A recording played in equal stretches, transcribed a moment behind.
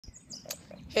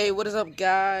Hey, what is up,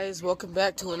 guys? Welcome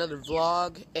back to another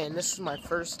vlog, and this is my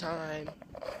first time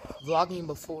vlogging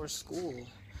before school.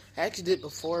 I actually did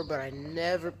before, but I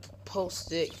never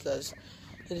posted it because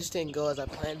it just didn't go as I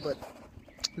planned. But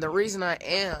the reason I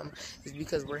am is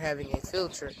because we're having a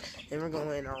field trip, and we're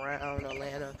going around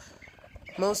Atlanta.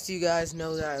 Most of you guys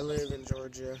know that I live in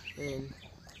Georgia, in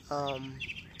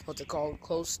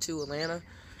close to Atlanta.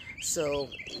 So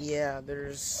yeah,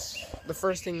 the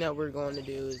first thing that we're going to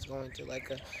do is going to like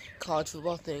a college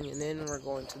football thing, and then we're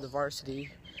going to the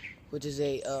Varsity, which is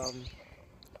a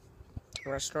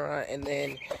restaurant, and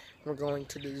then we're going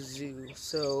to the zoo.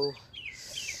 So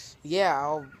yeah,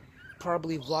 I'll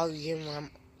probably vlog again when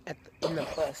I'm in the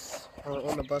bus or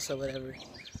on the bus or whatever.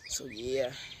 So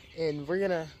yeah, and we're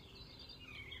gonna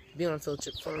be on a field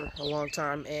trip for a long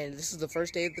time, and this is the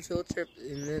first day of the field trip,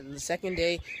 and then the second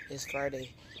day is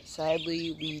Friday.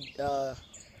 Sadly, we're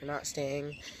not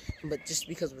staying, but just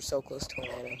because we're so close to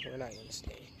Atlanta, we're not gonna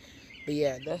stay. But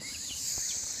yeah,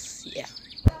 yeah.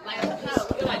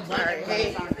 Alright,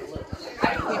 hey,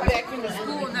 we're back in the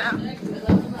school now.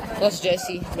 That's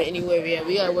Jesse. But anyway, yeah,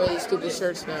 we gotta wear these stupid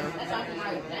shirts now.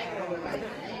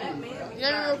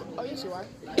 Oh, yes, you are.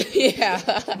 Yeah.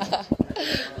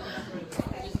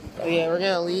 Oh yeah, we're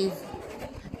gonna leave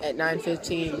at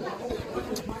 9:15.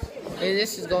 And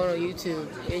this is going on YouTube,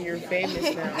 and you're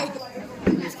famous now.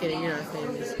 I'm just kidding, you're not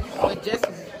famous. But just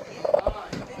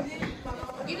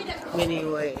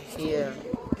anyway, yeah.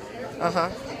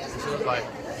 She was like,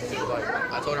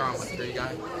 I told her I'm a 3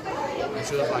 guy, and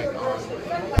she was like,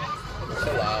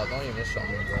 chill out, don't even show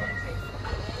me, bro.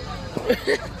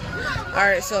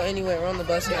 Alright, so anyway, we're on the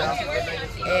bus now,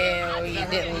 and we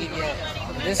didn't leave yet.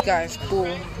 This guy's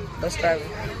cool, bus driver.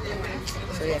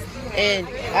 So yeah, and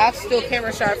I'm still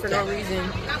camera shy for no reason.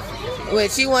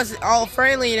 Which she wants it all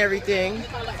friendly and everything,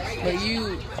 but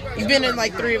you've been in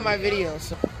like 3 of my videos,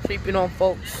 so creeping on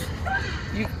folks.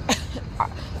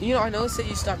 You know, I noticed that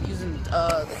you stopped using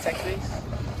the text base.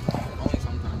 Only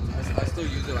sometimes. I still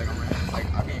use it like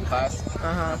I'll be in class.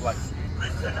 I'm like, I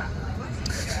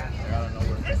don't know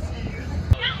where.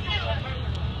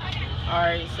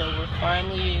 Alright, so we're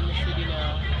finally in the city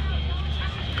now.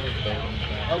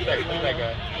 Who's that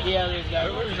guy? Yeah, there's guy.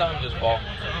 We're just on this ball.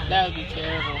 That would be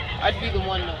terrible. I'd be the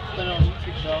one to put it on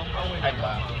YouTube though. I'd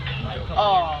laugh.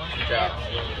 Oh, Yeah.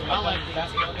 I like that.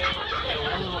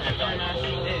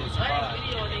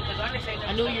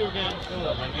 I knew you were gonna.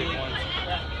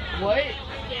 What?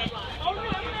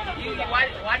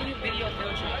 Why do you video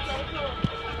field trips?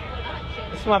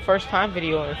 This is my first time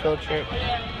videoing a field trip.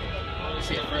 Is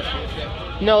it your first field trip?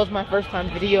 No, it's my first time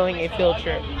videoing a field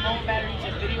trip. Home battery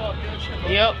to video a field trip?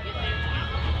 Yep.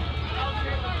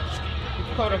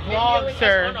 It's called a vlog,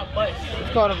 sir.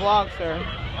 It's called a vlog, sir.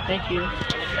 Thank you.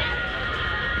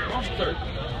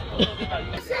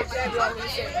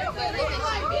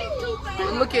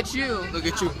 Look at you. Look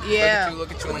at you. Yeah.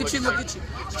 Look at you. Look at you.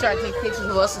 Just try to take pictures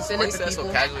of us and send it to so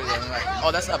people. casually, like,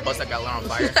 oh, that's that bus that got lit on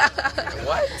fire.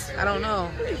 What? I don't know.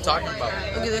 What are you talking about?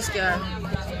 Look at this guy.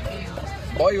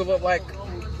 Boy, you look like.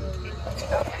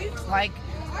 Like.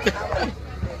 I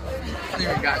don't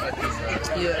even got like this.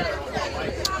 Yeah.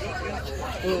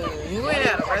 Ooh, we went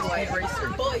at a red light racer.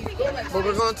 But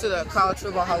we're going to the College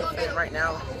Football Hall of Fame right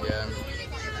now. Yeah.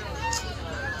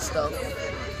 Stuff.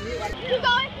 You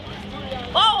going?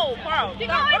 Oh, bro.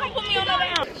 Don't put me on the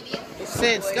down.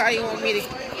 Since Scotty wanted me to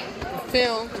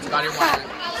film. Scotty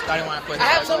wanna put. I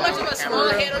have so much of a small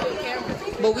head on the camera.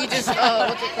 But we just,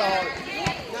 what's it called?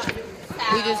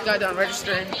 We just got done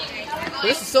registering.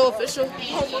 This is so official.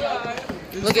 Oh my God.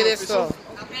 Look at this though.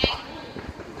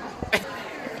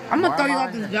 I'm gonna throw you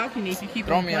off this balcony if you keep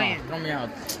on playing. Throw me out.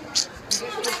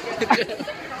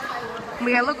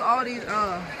 Yeah, look at all these,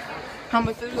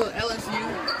 Humberfield, LSU.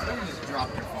 Just drop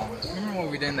your phone. Remember what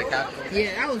we did in the Capitol?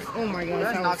 Yeah, that was, oh my God.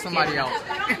 Let's knock somebody out.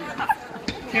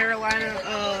 Carolina,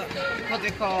 what's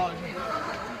it called?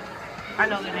 I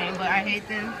know the name, but I hate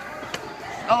them.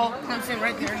 Oh, Clemson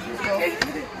right there. Let's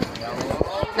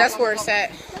go. That's where it's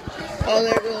at. Oh,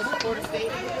 there goes Florida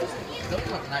State.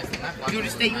 Georgia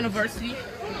State University.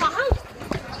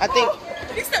 I think.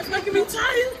 These steps making me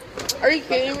tired. Are you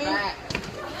kidding me?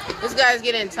 This guy's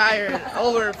getting tired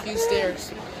over a few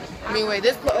stairs. I mean, wait,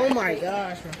 oh my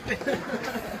gosh.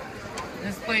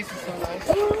 This place is so nice.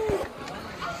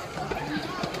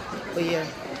 But yeah.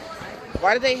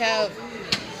 Why do they have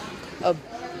a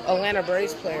Atlanta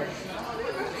Braves player?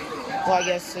 Well, I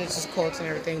guess it's just Colts and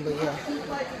everything, but yeah.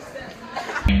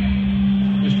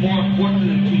 It's more important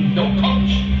than the team. Don't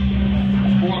coach.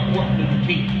 It's more important than the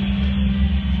team.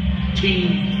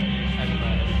 Team.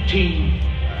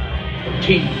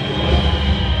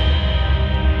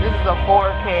 This is a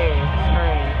 4K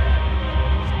screen.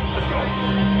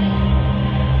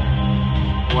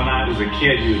 When I was a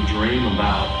kid, you would dream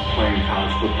about playing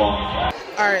college football.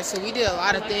 Alright, so we did a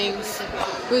lot of things.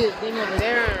 We did a thing over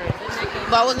there.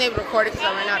 But I wasn't able to record it because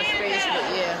I ran out of space.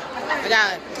 But yeah,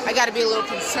 I gotta be a little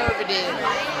conservative.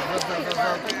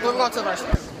 We're going to our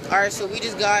store. Alright, so we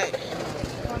just got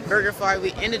BurgerFi.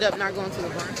 We ended up not going to the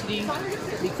Varsity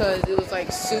because it was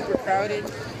like super crowded.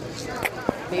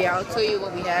 But yeah, I'll tell you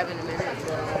what we have in a minute.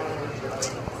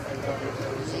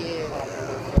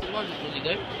 Yeah. Was it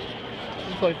good?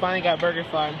 So we finally got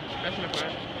BurgerFi. That's my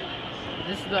friend.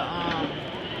 This is the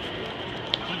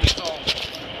What's it called?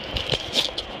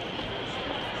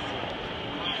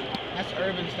 that's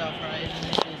urban style fries, and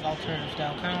this is alternative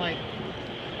style, kind of like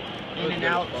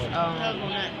In-N-Out.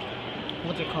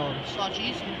 What's it called? Saw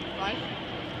cheese, right?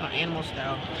 Animal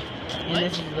style. And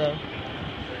this is the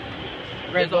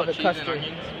red velvet custard.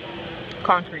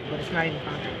 Concrete, but it's not even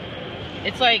concrete.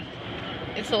 It's like,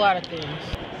 it's a lot of things.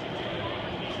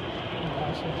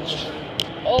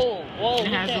 Oh, whoa. It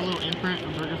has a little imprint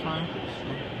of BurgerFi.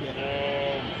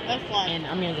 That's fine. And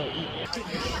I'm gonna go eat.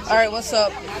 Alright, what's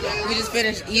up? We just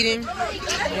finished eating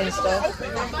and stuff.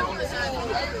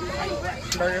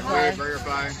 BurgerFi.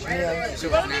 BurgerFi. Yeah. That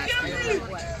shit was nasty.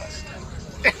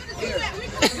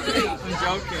 I'm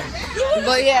joking.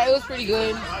 But yeah, it was pretty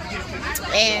good.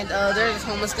 And there's this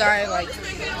homeless guy like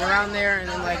around there, and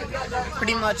then like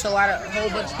pretty much a whole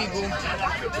bunch of people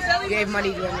gave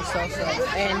money to him and stuff. So,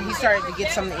 and he started to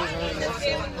get something to eat over there.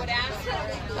 So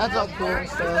that's all cool and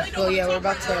stuff. But yeah, we're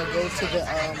about to go to the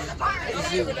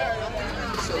zoo.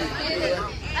 So yeah.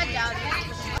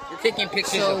 You're taking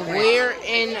pictures So of we're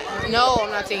in. No,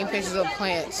 I'm not taking pictures of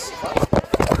plants.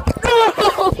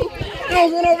 No,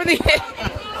 went over the head.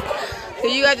 So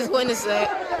you guys just witnessed that,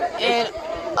 and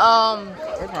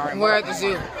we're at the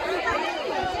zoo.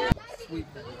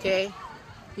 Okay,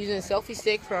 using a selfie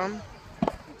stick from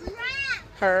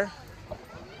her.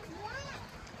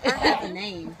 Her has a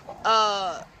name.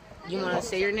 You want to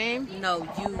say your name? No,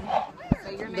 you.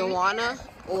 Say your name. Dewana.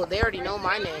 Oh, they already know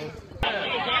my name. Are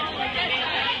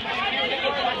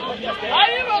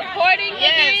you recording?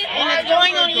 Yes, and it's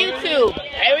going on YouTube.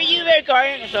 Are you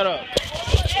recording? Shut up.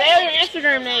 Say your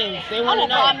Instagram names. They want to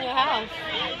know. I'm your house.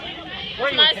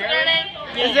 What's my Instagram name?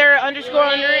 Is there an underscore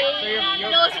under it?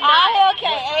 No, it's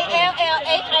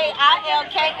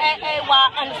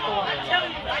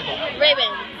ILKALLHAIAAY_.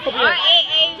 Raven.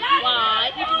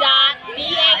 RAAY.BANDZ.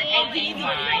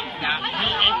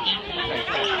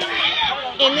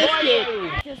 In this kid.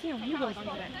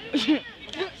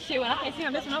 Shit, when I can't see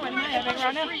him, this one over in my head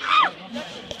right now.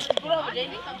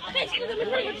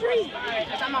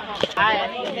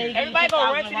 Everybody go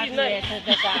run to these nuts.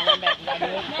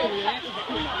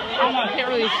 I can't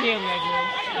really see him that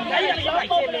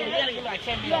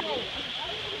good.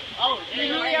 Oh, You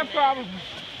really have problems.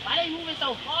 why they moving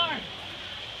so far?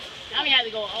 Now we have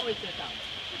to go all the way to the top.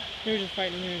 They're just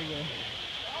fighting here to go.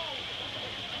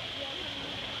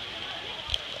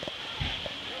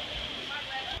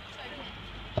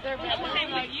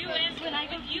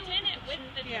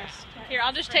 Yes. Here,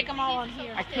 I'll just take them all on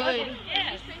here. I could. Oh, here.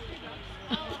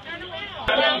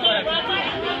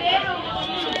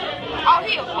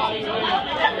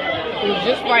 It was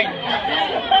just fighting.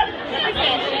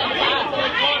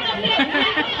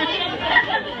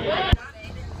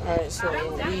 Alright, so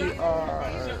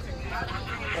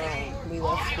we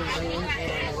left the zoo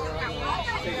and we're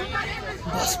on the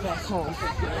bus back home.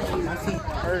 My feet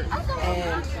hurt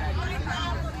and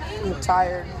I'm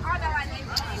tired.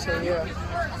 So yeah,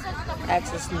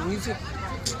 access to music.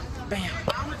 Bam.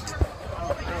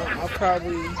 I'll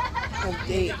probably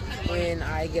update when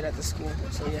I get at the school.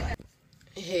 So yeah.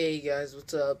 Hey guys,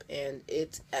 what's up? And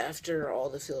it's after all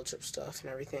the field trip stuff and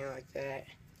everything like that.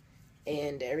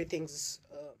 And everything's